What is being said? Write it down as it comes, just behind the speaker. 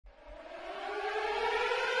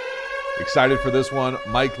Excited for this one.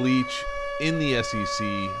 Mike Leach in the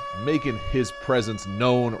SEC, making his presence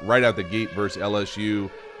known right out the gate versus LSU.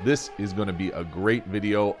 This is going to be a great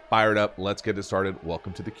video. Fired up. Let's get it started.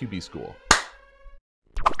 Welcome to the QB School.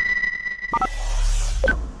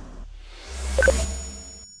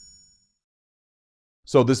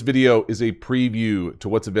 So this video is a preview to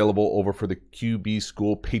what's available over for the QB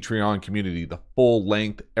School Patreon community. The full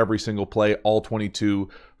length, every single play, all 22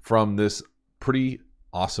 from this pretty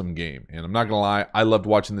awesome game. And I'm not gonna lie, I loved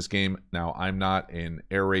watching this game. Now, I'm not an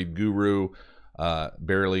air raid guru,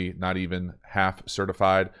 barely, not even half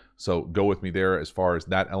certified, so go with me there as far as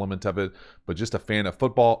that element of it. But just a fan of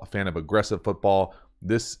football, a fan of aggressive football.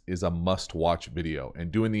 This is a must-watch video.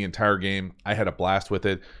 And doing the entire game, I had a blast with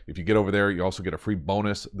it. If you get over there, you also get a free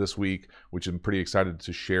bonus this week, which I'm pretty excited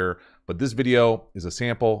to share. But this video is a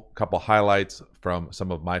sample, a couple highlights from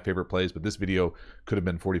some of my favorite plays. But this video could have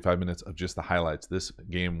been 45 minutes of just the highlights. This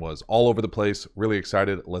game was all over the place. Really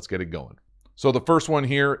excited. Let's get it going. So the first one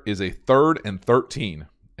here is a 3rd and 13.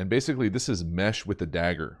 And basically, this is mesh with the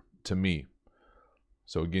dagger to me.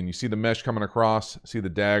 So again, you see the mesh coming across, see the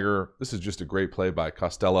dagger. This is just a great play by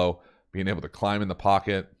Costello, being able to climb in the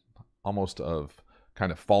pocket, almost of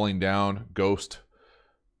kind of falling down. Ghost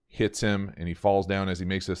hits him, and he falls down as he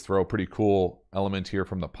makes this throw. Pretty cool element here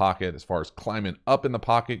from the pocket as far as climbing up in the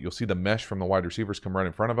pocket. You'll see the mesh from the wide receivers come right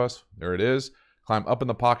in front of us. There it is. Climb up in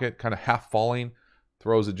the pocket, kind of half falling.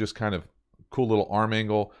 Throws it just kind of cool little arm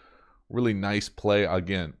angle. Really nice play.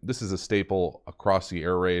 Again, this is a staple across the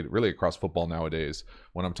air raid, really across football nowadays.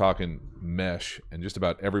 When I'm talking mesh, and just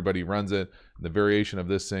about everybody runs it. The variation of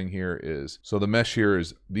this thing here is, so the mesh here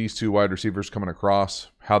is these two wide receivers coming across,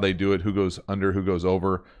 how they do it, who goes under, who goes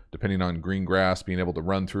over, depending on green grass, being able to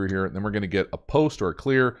run through here. And then we're going to get a post or a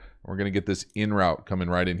clear, and we're going to get this in route coming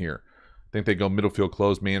right in here. I think they go middle field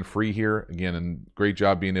closed, man free here. Again, and great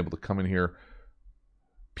job being able to come in here,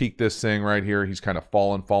 peek this thing right here. He's kind of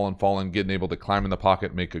falling, getting able to climb in the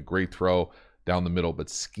pocket, make a great throw down the middle. But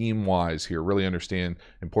scheme-wise here, really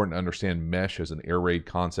important to understand mesh as an air raid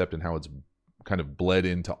concept and how it's kind of bled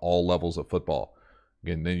into all levels of football.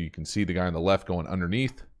 Again, then you can see the guy on the left going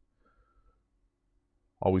underneath.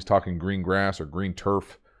 Always talking green grass or green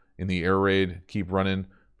turf in the air raid. Keep running,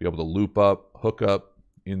 be able to loop up, hook up,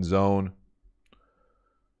 in zone.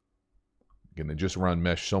 Again, they just run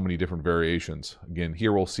mesh, so many different variations. Again,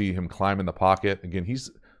 here we'll see him climb in the pocket. Again,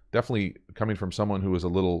 he's definitely coming from someone who is a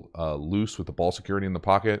little loose with the ball security in the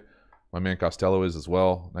pocket. My man Costello is as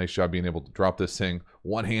well. Nice job being able to drop this thing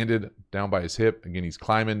one-handed down by his hip. Again, he's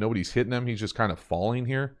climbing. Nobody's hitting him. He's just kind of falling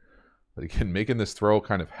here. But again, making this throw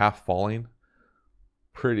kind of half falling.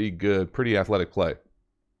 Pretty good, pretty athletic play.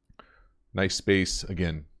 Nice space.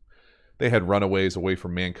 Again, they had runaways away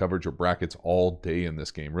from man coverage or brackets all day in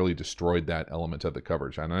this game. Really destroyed that element of the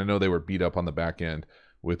coverage. And I know they were beat up on the back end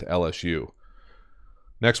with LSU.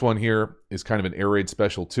 Next one here is kind of an air raid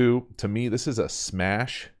special too. To me, this is a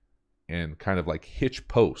smash and kind of like hitch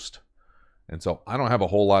post. And so I don't have a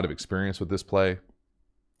whole lot of experience with this play.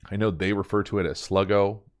 I know they refer to it as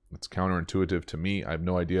sluggo. It's counterintuitive to me. I have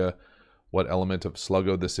no idea what element of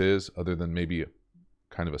sluggo this is other than maybe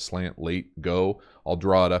kind of a slant late go. I'll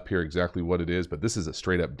draw it up here exactly what it is, but this is a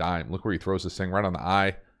straight up dime. Look where he throws this thing right on the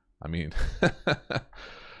eye. I mean,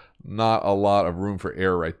 not a lot of room for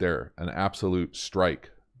error right there. An absolute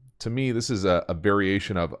strike. To me, this is a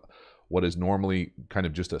variation of what is normally kind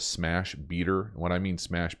of just a smash beater. When I mean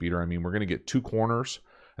smash beater, I mean we're going to get two corners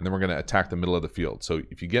and then we're going to attack the middle of the field. So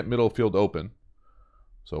if you get middle field open,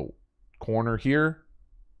 so corner here,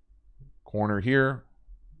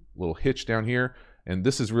 little hitch down here, and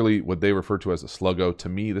this is really what they refer to as a sluggo. To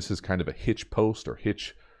me, this is kind of a hitch post or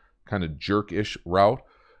hitch kind of jerk-ish route.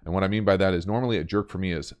 And what I mean by that is normally a jerk for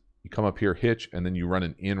me is you come up here, hitch, and then you run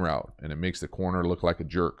an in route, and it makes the corner look like a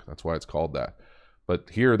jerk. That's why it's called that.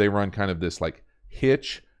 But here they run kind of this like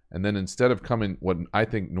hitch, and then instead of coming, what I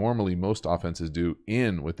think normally most offenses do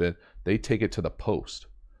in with it, they take it to the post.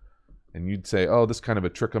 And you'd say, oh, this is kind of a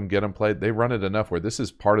trick 'em, get 'em play. They run it enough where this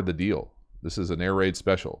is part of the deal. This is an air raid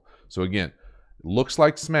special. So again, looks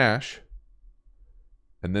like smash,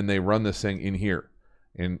 and then they run this thing in here.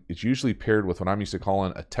 And it's usually paired with what I'm used to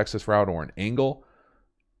calling a Texas route or an angle.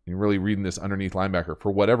 You're really reading this underneath linebacker.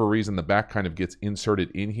 For whatever reason, the back kind of gets inserted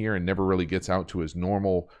in here and never really gets out to his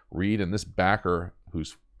normal read. And this backer,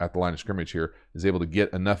 who's at the line of scrimmage here, is able to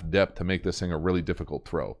get enough depth to make this thing a really difficult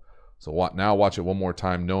throw. So now watch it one more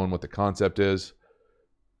time, knowing what the concept is.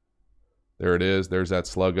 There it is. There's that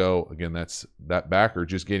sluggo. Again, that's that backer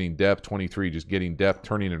just getting depth. 23 just getting depth,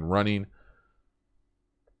 turning and running.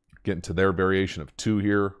 Getting to their variation of two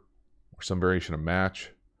here, or some variation of match.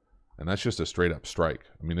 And that's just a straight up strike.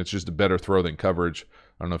 I mean, it's just a better throw than coverage.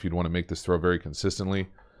 I don't know if you'd want to make this throw very consistently.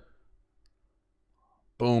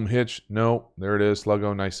 Boom, hitch. No, there it is.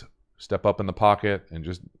 Sluggo, nice step up in the pocket and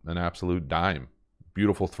just an absolute dime.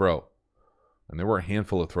 Beautiful throw. And there were a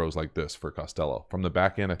handful of throws like this for Costello. From the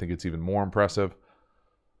back end, I think it's even more impressive.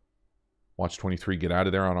 Watch 23 get out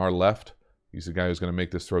of there on our left. He's the guy who's going to make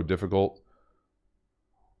this throw difficult.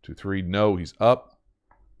 2-3, no, he's up.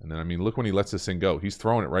 And then, I mean, look when he lets this thing go. He's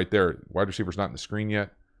throwing it right there. Wide receiver's not in the screen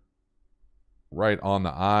yet. Right on the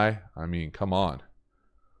eye. I mean, come on.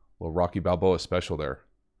 Little Rocky Balboa special there.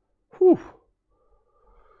 Whew.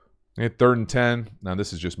 At 3rd and 10. Now,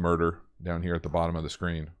 this is just murder down here at the bottom of the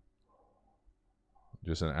screen.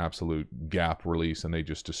 Just an absolute gap release, and they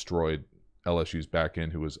just destroyed LSU's back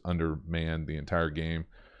end, who was undermanned the entire game.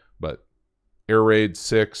 But air raid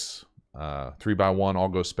 6, 3x1, all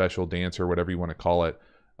go special, dancer, whatever you want to call it.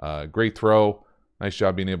 Great throw. Nice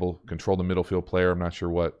job being able to control the middle field player. I'm not sure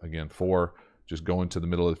what, again, 4. Just going to the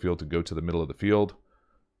middle of the field to go to the middle of the field.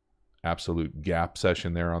 Absolute gap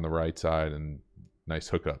session there on the right side, and nice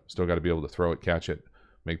hookup. Still got to be able to throw it, catch it,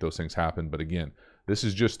 make those things happen. But again, this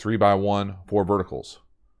is just 3x1, 4 verticals.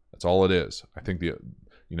 That's all it is. I think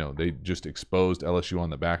they just exposed LSU on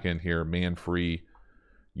the back end here, man free.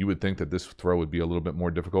 You would think that this throw would be a little bit more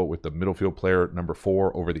difficult with the middle field player at number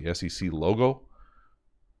 4 over the SEC logo.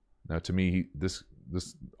 Now, to me,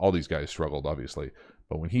 all these guys struggled, obviously,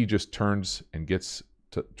 but when he just turns and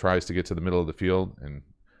tries to get to the middle of the field, and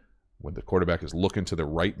when the quarterback is looking to the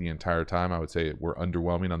right the entire time, I would say we're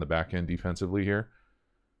underwhelming on the back end defensively here,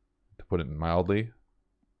 to put it mildly.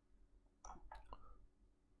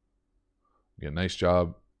 Again, nice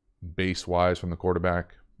job base-wise from the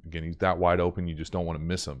quarterback. Again, he's that wide open, you just don't want to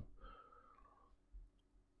miss him.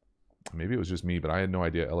 Maybe it was just me, but I had no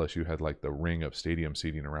idea LSU had like the ring of stadium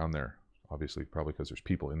seating around there. Obviously, probably because there's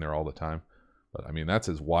people in there all the time. But, I mean, that's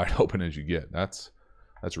as wide open as you get. That's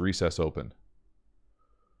recess open.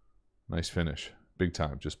 Nice finish. Big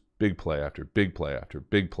time. Just big play after big play after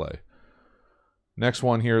big play. Next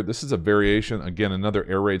one here. This is a variation. Again, another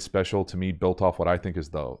air raid special to me, built off what I think is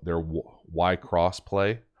their Y cross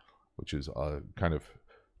play, which is a kind of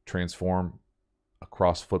transform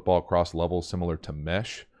across football, across levels, similar to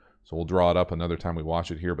mesh. So we'll draw it up another time we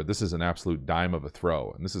watch it here. But this is an absolute dime of a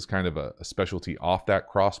throw. And this is kind of a specialty off that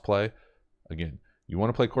cross play. Again, you want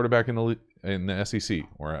to play quarterback in the SEC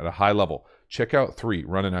or at a high level. Check out 3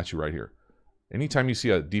 running at you right here. Anytime you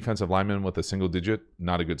see a defensive lineman with a single digit,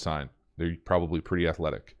 not a good sign. They're probably pretty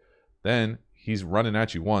athletic. Then he's running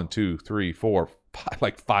at you 1, 2, 3, 4, 5,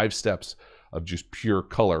 like 5 steps of just pure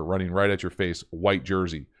color running right at your face. White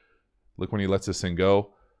jersey. Look when he lets this thing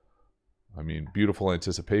go. I mean, beautiful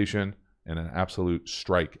anticipation and an absolute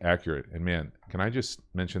strike, accurate. And man, can I just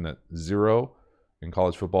mention that 0 in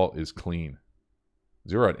college football is clean.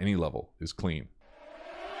 0 at any level is clean.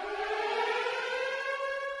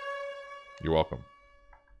 You're welcome.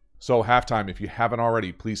 So halftime, if you haven't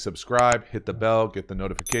already, please subscribe, hit the bell, get the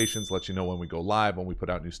notifications, let you know when we go live, when we put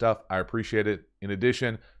out new stuff. I appreciate it. In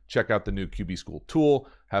addition, check out the new QB School tool.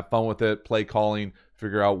 Have fun with it, play calling,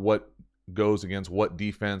 figure out what goes against what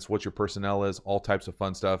defense, what your personnel is, all types of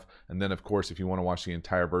fun stuff. And then, of course, if you want to watch the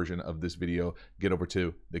entire version of this video, get over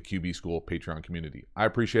to the QB School Patreon community. I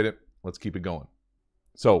appreciate it. Let's keep it going.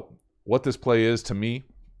 So what this play is to me,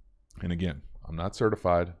 and again, I'm not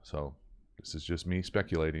certified, so this is just me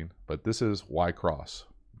speculating, but this is Y cross.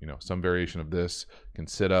 You know, some variation of this can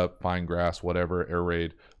sit up, fine grass, whatever air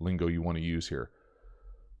raid lingo you want to use here.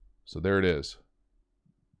 So there it is.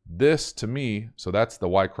 This, to me, so that's the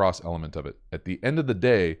Y cross element of it. At the end of the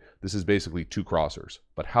day, this is basically 2 crossers,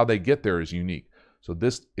 but how they get there is unique. So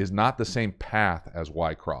this is not the same path as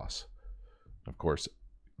Y cross. Of course,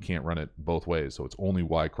 you can't run it both ways, so it's only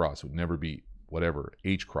Y cross. It would never be whatever,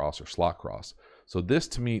 H cross or slot cross. So this,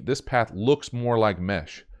 to me, this path looks more like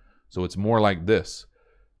mesh. So it's more like this.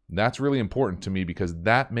 That's really important to me because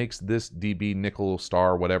that makes this DB, nickel,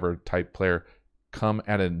 star, whatever type player come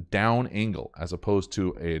at a down angle as opposed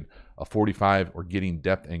to a 45 or getting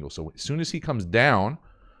depth angle. So as soon as he comes down,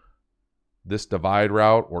 this divide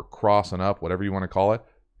route or crossing up, whatever you want to call it,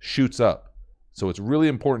 shoots up. So it's really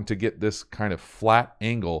important to get this kind of flat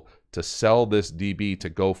angle to sell this DB to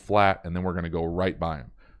go flat, and then we're going to go right by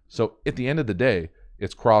him. So at the end of the day,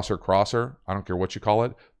 it's crosser, crosser. I don't care what you call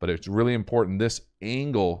it, but it's really important this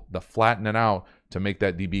angle, the flatten it out to make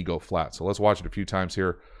that DB go flat. So let's watch it a few times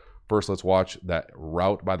here. First, let's watch that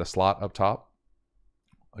route by the slot up top.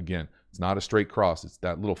 Again, it's not a straight cross. It's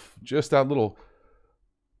that little, just that little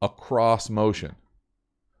across motion.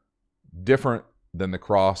 Different than the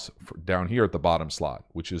cross down here at the bottom slot,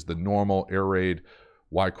 which is the normal air raid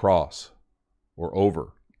Y cross or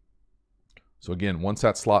over. So again, once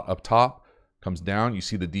that slot up top comes down, you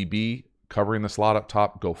see the DB covering the slot up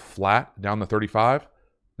top go flat down the 35,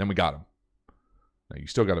 then we got him. Now you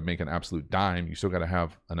still got to make an absolute dime. You still got to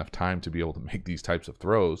have enough time to be able to make these types of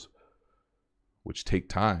throws, which take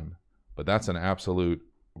time. But that's an absolute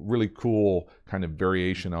really cool kind of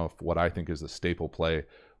variation of what I think is the staple play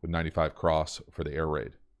with 95 cross for the air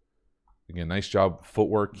raid. Again, nice job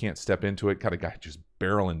footwork, can't step into it. Got a guy just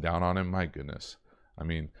barreling down on him. My goodness. I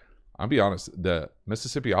mean, I'll be honest, the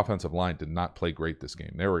Mississippi offensive line did not play great this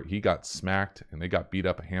game. He got smacked and they got beat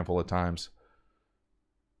up a handful of times.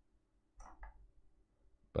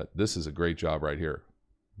 But this is a great job right here.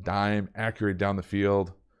 Dime, accurate down the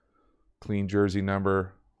field, clean jersey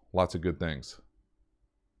number, lots of good things.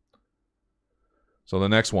 So the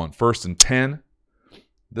next one, 1st and 10.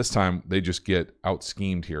 This time they just get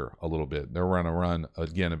out-schemed here a little bit. They're going to run,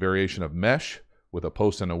 again, a variation of mesh with a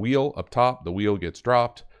post and a wheel up top. The wheel gets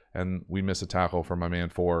dropped, and we miss a tackle from my man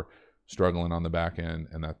 4, struggling on the back end,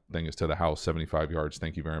 and that thing is to the house, 75 yards.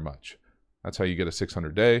 Thank you very much. That's how you get a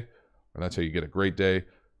 600 day, or that's how you get a great day.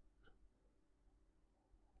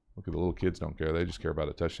 Look at the little kids don't care. They just care about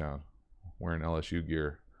a touchdown. Wearing LSU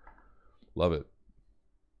gear. Love it.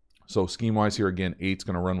 So scheme-wise here, again, 8's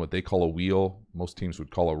going to run what they call a wheel. Most teams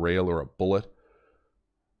would call a rail or a bullet.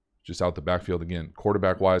 Just out the backfield again.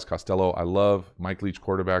 Quarterback-wise, Costello, I love Mike Leach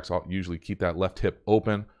quarterbacks. I'll usually keep that left hip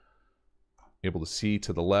open. Able to see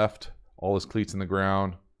to the left. All his cleats in the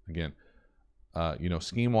ground. Again,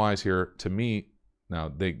 scheme-wise here, to me, now,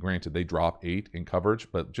 granted, they drop 8 in coverage,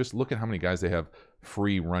 but just look at how many guys they have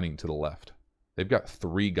free running to the left. They've got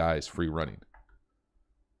 3 guys free running.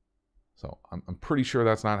 So I'm pretty sure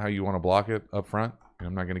that's not how you want to block it up front. And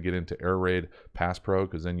I'm not going to get into air raid pass pro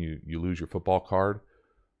because then you lose your football card.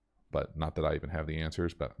 But not that I even have the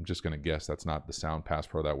answers, but I'm just going to guess that's not the sound pass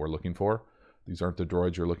pro that we're looking for. These aren't the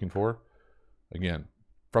droids you're looking for. Again,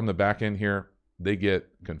 from the back end here, they get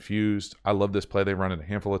confused. I love this play. They run it a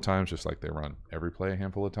handful of times, just like they run every play a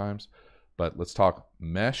handful of times. But let's talk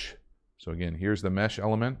mesh. So again, here's the mesh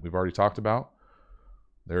element we've already talked about.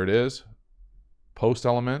 There it is. Post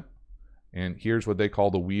element. And here's what they call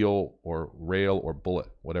the wheel or rail or bullet,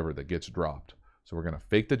 whatever that gets dropped. So we're going to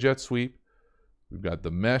fake the jet sweep. We've got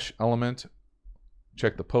the mesh element.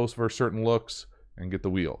 Check the post for certain looks and get the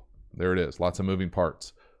wheel. There it is. Lots of moving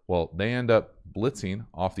parts. Well, they end up blitzing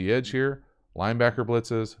off the edge here. Linebacker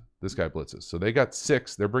blitzes. This guy blitzes. So they got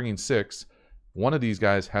 6. They're bringing 6. One of these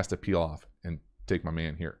guys has to peel off and take my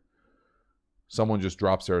man here. Someone just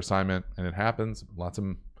drops their assignment, and it happens. Lots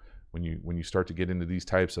of when you start to get into these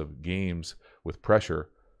types of games with pressure,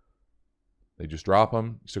 they just drop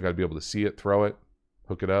them. You still got to be able to see it, throw it,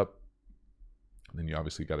 hook it up, and then you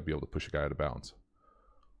obviously got to be able to push a guy out of bounds.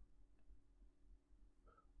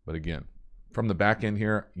 But again, from the back end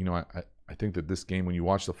here, I think that this game, when you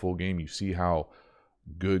watch the full game, you see how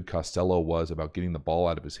good Costello was about getting the ball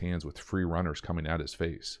out of his hands with free runners coming at his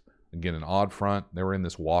face. Again, an odd front. They were in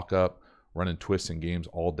this walk-up, running twists in games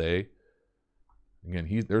all day.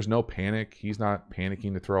 Again, there's no panic. He's not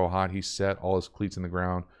panicking to throw a hot. He's set, all his cleats in the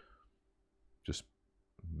ground. Just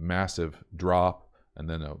massive drop, and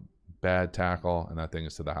then a bad tackle, and that thing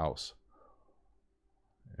is to the house.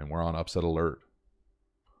 And we're on upset alert.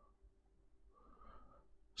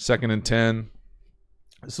 2nd and 10.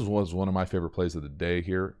 This was one of my favorite plays of the day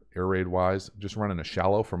here, air raid wise. Just running a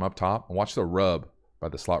shallow from up top. And watch the rub by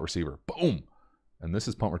the slot receiver. Boom! And this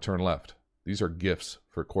is punt return left. These are gifts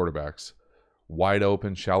for quarterbacks. Wide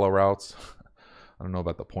open, shallow routes. I don't know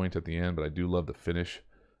about the point at the end, but I do love the finish.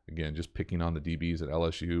 Again, just picking on the DBs at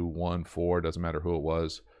LSU. 1-4, doesn't matter who it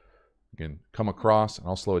was. Again, come across, and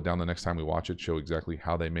I'll slow it down the next time we watch it, show exactly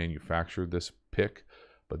how they manufactured this pick.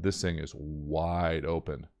 But this thing is wide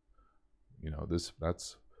open.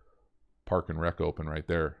 That's park and rec open right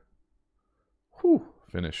there. Whew,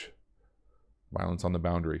 finish. Violence on the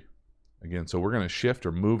boundary. Again, so we're going to shift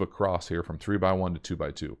or move across here from 3x1 to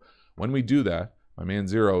 2x2. When we do that, my man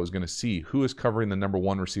 0 is going to see who is covering the number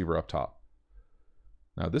 1 receiver up top.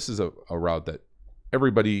 Now, this is a route that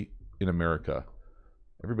everybody in America,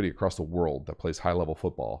 everybody across the world that plays high-level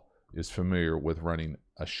football is familiar with running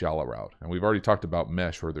a shallow route. And we've already talked about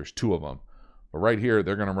mesh where there's 2 of them. But right here,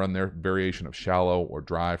 they're going to run their variation of shallow or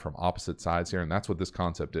drive from opposite sides here, and that's what this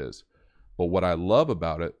concept is. But what I love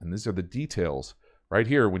about it, and these are the details, right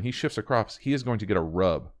here, when he shifts across, he is going to get a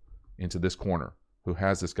rub into this corner who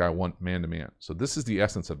has this guy one man-to-man. So this is the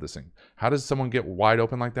essence of this thing. How does someone get wide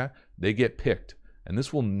open like that? They get picked. And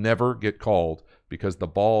this will never get called because the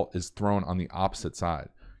ball is thrown on the opposite side.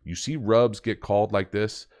 You see rubs get called like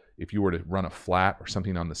this if you were to run a flat or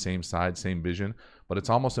something on the same side, same vision. but it's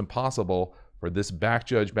almost impossible for this back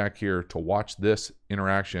judge back here to watch this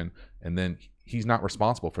interaction, and then he's not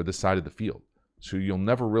responsible for this side of the field. So you'll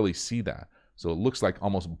never really see that. So it looks like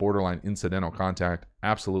almost borderline incidental contact.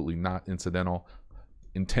 Absolutely not incidental.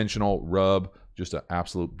 Intentional rub, just an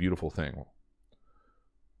absolute beautiful thing.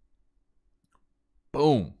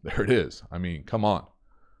 Boom, there it is. I mean, come on.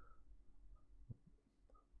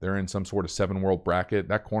 They're in some sort of 7-world bracket.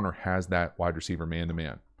 That corner has that wide receiver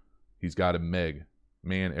man-to-man. He's got a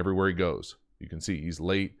man everywhere he goes. You can see he's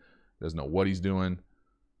late, doesn't know what he's doing.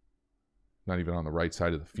 Not even on the right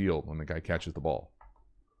side of the field when the guy catches the ball.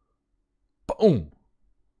 Boom!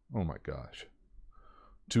 Oh my gosh.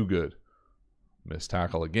 Too good. Missed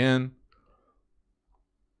tackle again.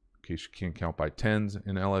 In case you can't count by tens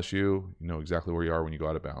in LSU, you know exactly where you are when you go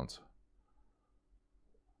out of bounds.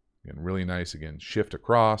 Again, really nice. Again, shift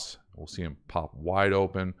across. We'll see him pop wide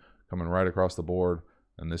open, coming right across the board.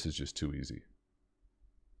 And this is just too easy.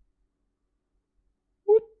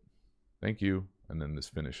 Whoop. Thank you. And then this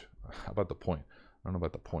finish. How about the point? I don't know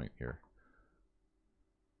about the point here,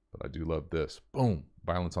 but I do love this. Boom.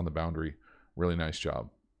 Violence on the boundary. Really nice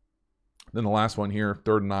job. Then the last one here,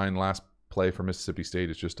 3rd and 9, last play for Mississippi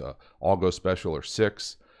State is just a all-go special or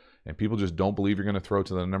 6. And people just don't believe you're going to throw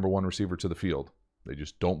to the number 1 receiver to the field. They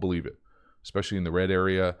just don't believe it, especially in the red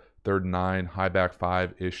area. 3rd and 9, high back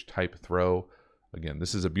 5-ish type throw. Again,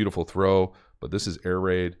 this is a beautiful throw, but this is air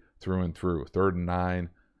raid through and through. 3rd and 9,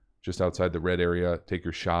 just outside the red area. Take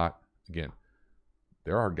your shot. Again,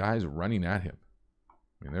 there are guys running at him.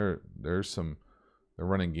 I mean, they're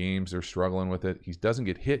running games. They're struggling with it. He doesn't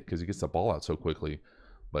get hit because he gets the ball out so quickly,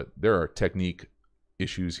 but there are technique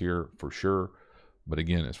issues here for sure. But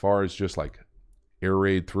again, as far as just like air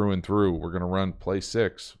raid through and through, we're going to run play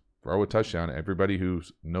 6, throw a touchdown. Everybody who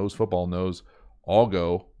knows football knows all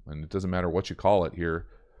go, and it doesn't matter what you call it here.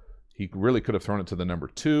 He really could have thrown it to the number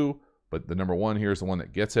 2, but the number 1 here is the one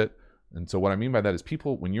that gets it. And so what I mean by that is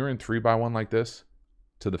people, when you're in 3-by-1 like this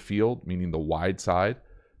to the field, meaning the wide side,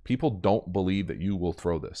 people don't believe that you will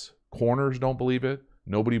throw this. Corners don't believe it.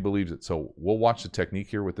 Nobody believes it. So we'll watch the technique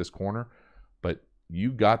here with this corner, but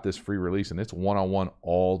you got this free release, and it's one-on-one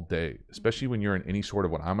all day, especially when you're in any sort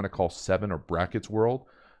of what I'm going to call 7 or brackets world.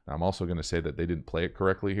 Now, I'm also going to say that they didn't play it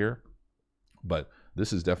correctly here, but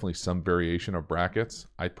this is definitely some variation of brackets.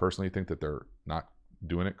 I personally think that they're not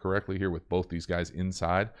doing it correctly here with both these guys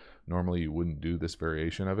inside. Normally, you wouldn't do this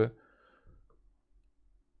variation of it.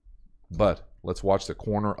 But let's watch the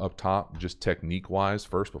corner up top, just technique-wise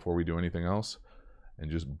first before we do anything else, and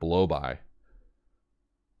just blow by.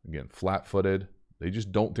 Again, flat-footed. They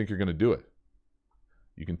just don't think you're going to do it.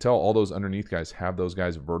 You can tell all those underneath guys have those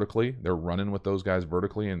guys vertically. They're running with those guys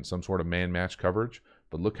vertically in some sort of man-match coverage.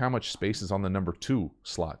 But look how much space is on the number 2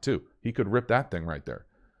 slot, too. He could rip that thing right there.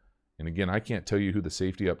 And again, I can't tell you who the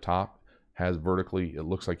safety up top has vertically. It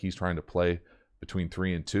looks like he's trying to play between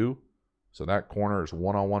 3 and 2. So that corner is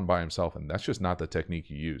one-on-one by himself, and that's just not the technique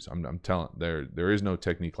you use. I'm telling there is no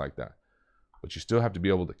technique like that. But you still have to be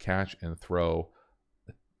able to catch and throw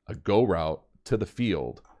a go route to the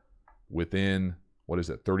field within,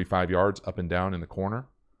 35 yards up and down in the corner.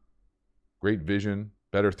 Great vision,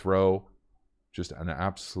 better throw, just an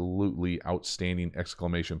absolutely outstanding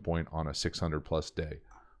exclamation point on a 600-plus day.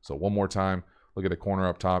 So one more time, look at the corner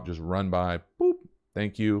up top, just run by, boop,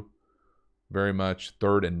 thank you very much.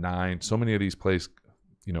 3rd and 9. So many of these plays,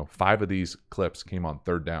 5 of these clips came on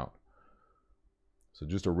 3rd down. So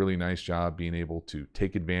just a really nice job being able to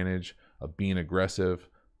take advantage of being aggressive,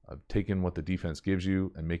 of taking what the defense gives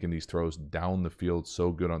you and making these throws down the field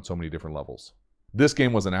so good on so many different levels. This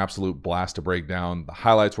game was an absolute blast to break down. The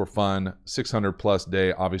highlights were fun. 600-plus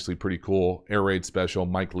day, obviously pretty cool. Air raid special,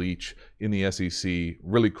 Mike Leach in the SEC,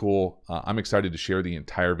 really cool. I'm excited to share the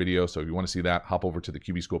entire video, so if you want to see that, hop over to the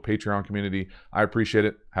QB School Patreon community. I appreciate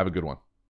it. Have a good one.